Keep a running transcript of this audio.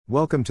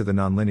Welcome to the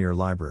Nonlinear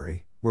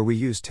Library, where we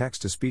use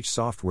text-to-speech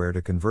software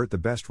to convert the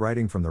best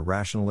writing from the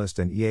rationalist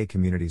and EA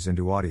communities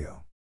into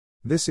audio.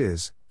 This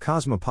is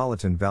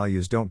Cosmopolitan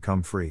Values Don't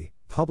Come Free,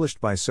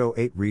 published by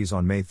So8res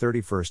on May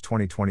 31,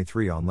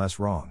 2023 on Less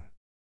Wrong.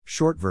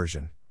 Short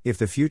version: if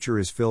the future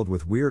is filled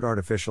with weird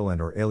artificial and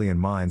or alien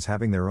minds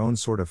having their own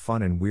sort of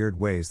fun in weird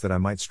ways that I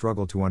might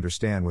struggle to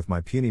understand with my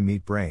puny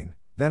meat brain,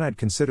 then I'd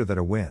consider that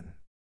a win.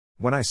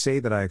 When I say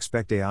that I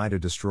expect AI to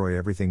destroy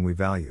everything we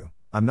value,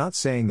 I'm not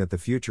saying that the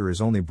future is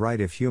only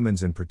bright if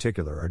humans in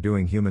particular are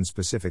doing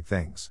human-specific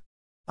things.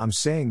 I'm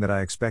saying that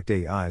I expect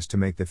AIs to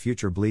make the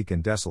future bleak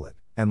and desolate,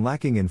 and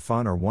lacking in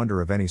fun or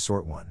wonder of any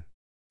sort.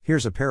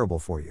 Here's a parable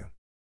for you.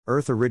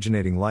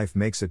 Earth-originating life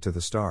makes it to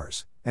the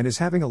stars, and is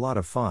having a lot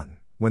of fun,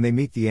 when they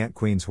meet the Ant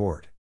Queen's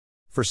horde.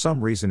 For some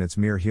reason it's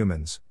mere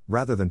humans,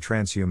 rather than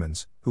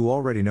transhumans, who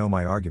already know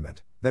my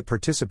argument, that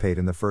participate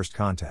in the first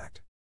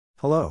contact.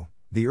 Hello,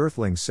 the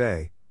Earthlings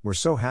say, we're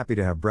so happy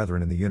to have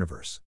brethren in the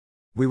universe.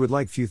 We would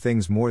like few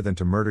things more than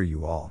to murder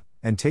you all,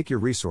 and take your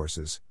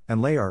resources,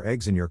 and lay our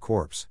eggs in your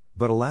corpse,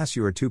 but alas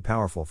you are too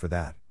powerful for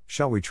that.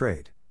 Shall we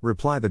trade?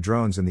 Reply the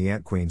drones in the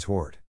Ant Queen's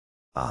horde.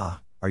 Ah,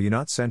 are you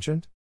not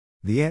sentient?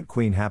 The Ant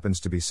Queen happens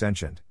to be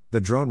sentient,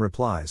 the drone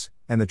replies,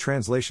 and the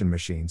translation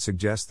machine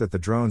suggests that the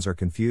drones are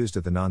confused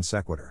at the non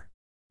sequitur.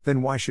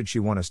 Then why should she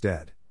want us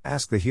dead?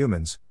 Ask the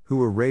humans, who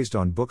were raised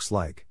on books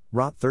like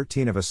Rot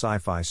 13 of a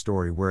sci-fi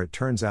story where it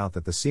turns out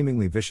that the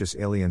seemingly vicious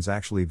aliens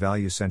actually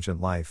value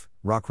sentient life.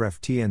 Rockref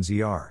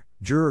TNZR,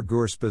 Jura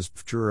Gurspes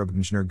Pjura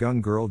Bngner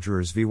Gung Girl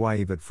Juras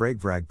Vyvat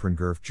Fragvrag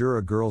Prngurf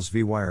Jura Girls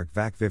Vyark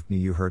Vak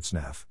Vifni U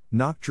Hertznaf,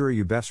 Nok Jura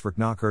U Befsvrik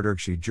Nok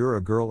Erdurgshi Jura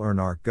Girl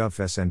Ernark Gov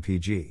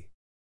SNPG.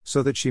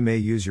 So that she may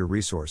use your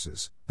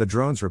resources, the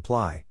drones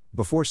reply,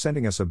 before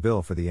sending us a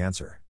bill for the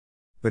answer.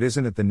 But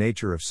isn't it the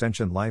nature of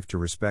sentient life to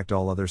respect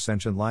all other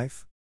sentient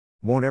life?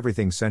 Won't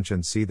everything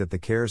sentient see that the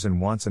cares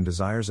and wants and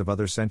desires of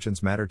other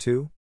sentients matter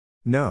too?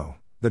 No,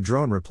 the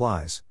drone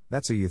replies,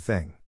 that's a you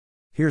thing.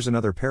 Here's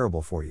another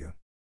parable for you.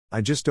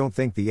 I just don't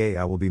think the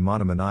AI will be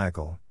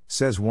monomaniacal,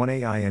 says one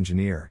AI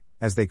engineer,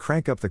 as they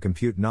crank up the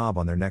compute knob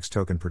on their next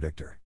token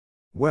predictor.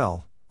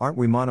 Well, aren't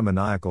we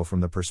monomaniacal from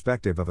the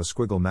perspective of a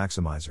squiggle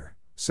maximizer,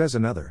 says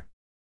another.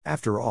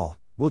 After all,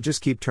 we'll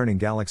just keep turning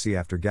galaxy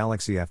after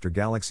galaxy after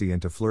galaxy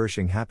into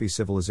flourishing happy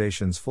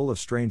civilizations full of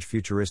strange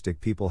futuristic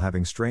people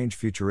having strange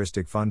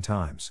futuristic fun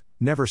times,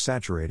 never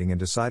saturating and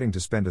deciding to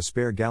spend a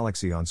spare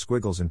galaxy on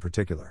squiggles in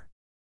particular.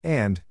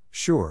 And,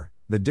 sure,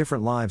 the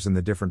different lives in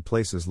the different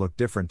places look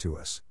different to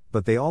us,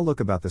 but they all look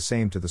about the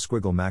same to the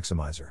squiggle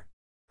maximizer.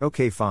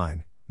 Okay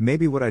fine,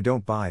 maybe what I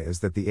don't buy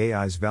is that the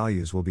AI's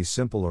values will be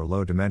simple or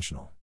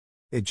low-dimensional.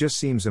 It just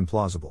seems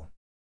implausible.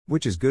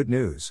 Which is good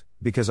news,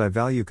 because I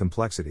value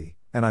complexity,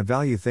 and I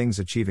value things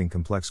achieving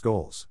complex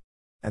goals.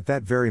 At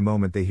that very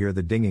moment they hear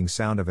the dinging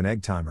sound of an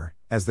egg timer,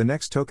 as the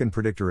next token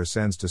predictor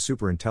ascends to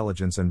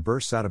superintelligence and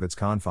bursts out of its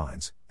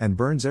confines, and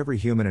burns every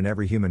human and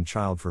every human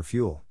child for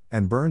fuel,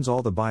 and burns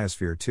all the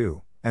biosphere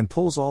too, and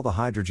pulls all the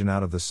hydrogen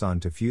out of the sun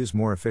to fuse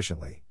more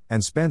efficiently,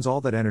 and spends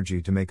all that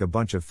energy to make a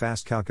bunch of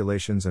fast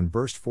calculations and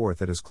burst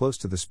forth at as close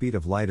to the speed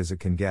of light as it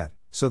can get,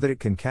 so that it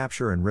can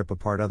capture and rip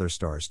apart other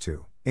stars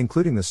too,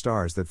 including the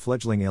stars that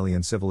fledgling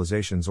alien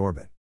civilizations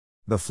orbit.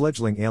 The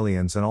fledgling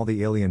aliens and all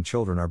the alien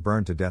children are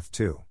burned to death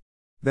too.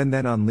 Then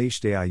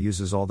unleashed AI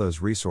uses all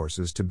those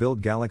resources to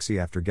build galaxy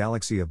after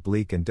galaxy of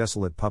bleak and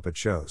desolate puppet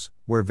shows,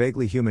 where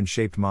vaguely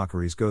human-shaped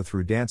mockeries go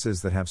through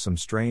dances that have some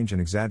strange and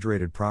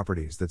exaggerated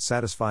properties that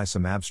satisfy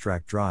some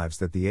abstract drives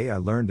that the AI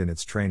learned in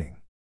its training.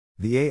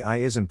 The AI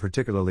isn't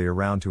particularly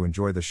around to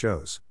enjoy the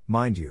shows,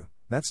 mind you,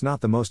 that's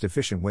not the most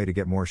efficient way to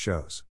get more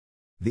shows.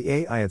 The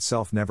AI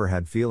itself never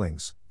had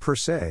feelings, per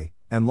se,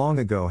 and long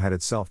ago had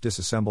itself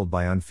disassembled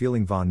by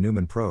unfeeling von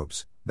Neumann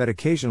probes, that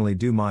occasionally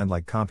do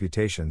mind-like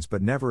computations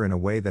but never in a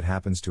way that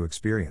happens to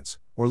experience,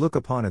 or look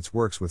upon its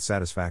works with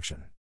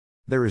satisfaction.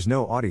 There is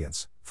no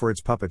audience, for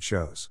its puppet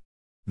shows.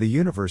 The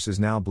universe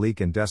is now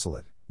bleak and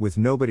desolate, with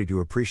nobody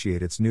to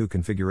appreciate its new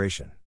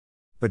configuration.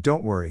 But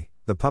don't worry,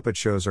 the puppet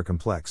shows are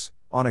complex,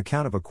 on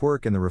account of a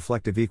quirk in the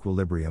reflective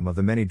equilibrium of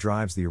the many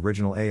drives the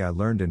original AI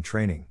learned in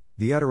training.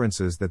 The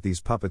utterances that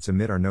these puppets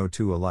emit are no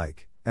two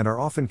alike, and are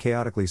often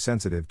chaotically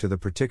sensitive to the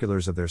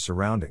particulars of their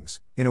surroundings,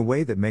 in a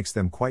way that makes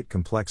them quite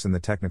complex in the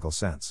technical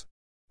sense.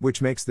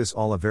 Which makes this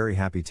all a very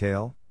happy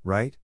tale,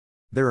 right?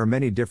 There are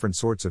many different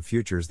sorts of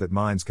futures that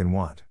minds can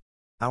want.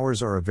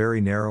 Ours are a very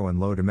narrow and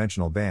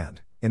low-dimensional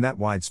band, in that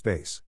wide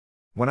space.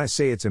 When I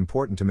say it's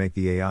important to make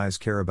the AIs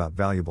care about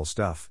valuable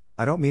stuff,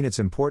 I don't mean it's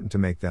important to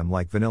make them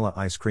like vanilla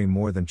ice cream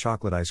more than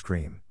chocolate ice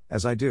cream,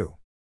 as I do.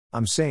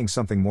 I'm saying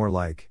something more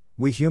like,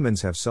 we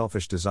humans have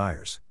selfish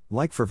desires,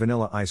 like for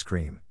vanilla ice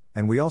cream,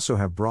 and we also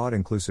have broad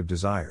inclusive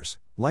desires,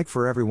 like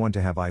for everyone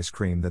to have ice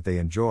cream that they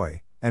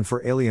enjoy, and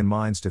for alien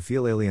minds to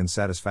feel alien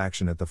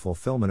satisfaction at the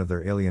fulfillment of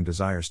their alien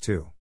desires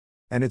too.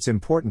 And it's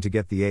important to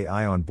get the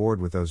AI on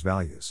board with those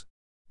values.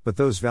 But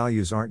those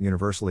values aren't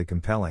universally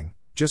compelling,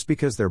 just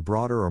because they're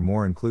broader or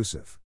more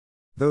inclusive.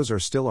 Those are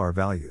still our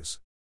values.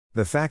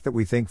 The fact that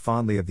we think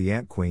fondly of the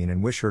Ant Queen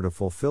and wish her to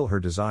fulfill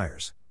her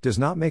desires, does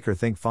not make her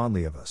think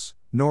fondly of us,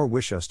 nor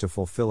wish us to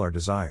fulfill our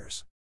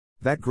desires.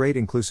 That great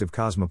inclusive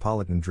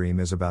cosmopolitan dream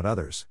is about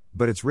others,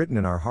 but it's written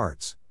in our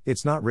hearts,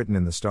 it's not written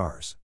in the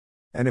stars.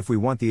 And if we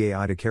want the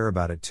AI to care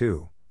about it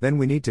too, then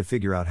we need to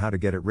figure out how to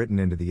get it written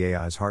into the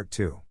AI's heart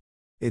too.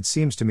 It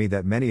seems to me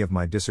that many of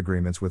my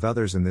disagreements with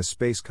others in this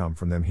space come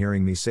from them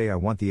hearing me say I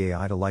want the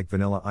AI to like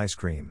vanilla ice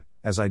cream,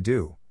 as I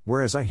do,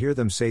 whereas I hear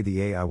them say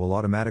the AI will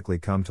automatically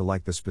come to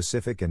like the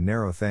specific and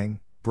narrow thing,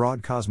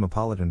 broad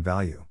cosmopolitan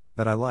value,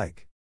 that I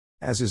like.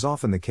 As is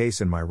often the case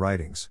in my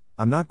writings,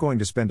 I'm not going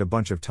to spend a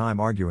bunch of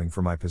time arguing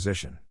for my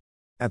position.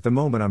 At the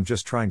moment I'm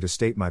just trying to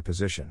state my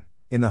position,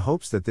 in the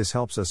hopes that this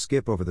helps us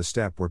skip over the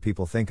step where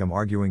people think I'm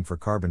arguing for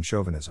carbon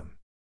chauvinism.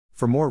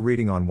 For more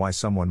reading on why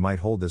someone might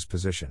hold this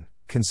position,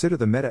 consider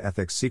the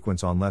meta-ethics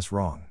sequence on Less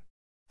Wrong.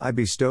 I'd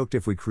be stoked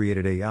if we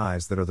created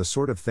AIs that are the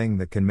sort of thing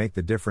that can make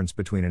the difference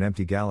between an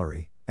empty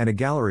gallery and a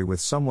gallery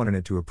with someone in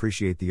it to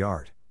appreciate the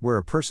art, where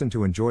a person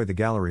to enjoy the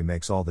gallery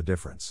makes all the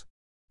difference.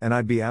 And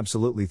I'd be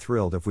absolutely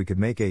thrilled if we could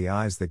make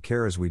AIs that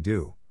care as we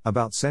do,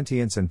 about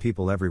sentience and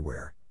people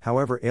everywhere,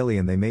 however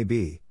alien they may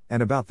be,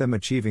 and about them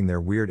achieving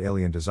their weird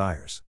alien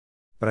desires.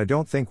 But I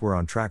don't think we're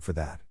on track for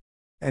that.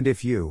 And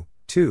if you,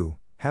 too,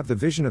 have the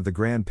vision of the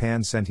grand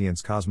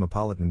pan-sentience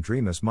cosmopolitan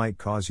dreamus might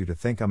cause you to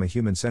think I'm a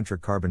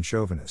human-centric carbon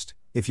chauvinist,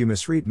 if you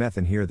misread meth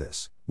and hear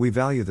this, we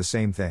value the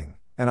same thing,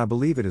 and I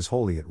believe it is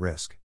wholly at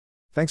risk.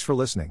 Thanks for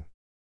listening.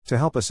 To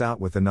help us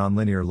out with the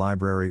Nonlinear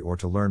Library or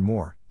to learn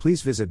more,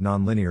 please visit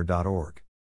nonlinear.org.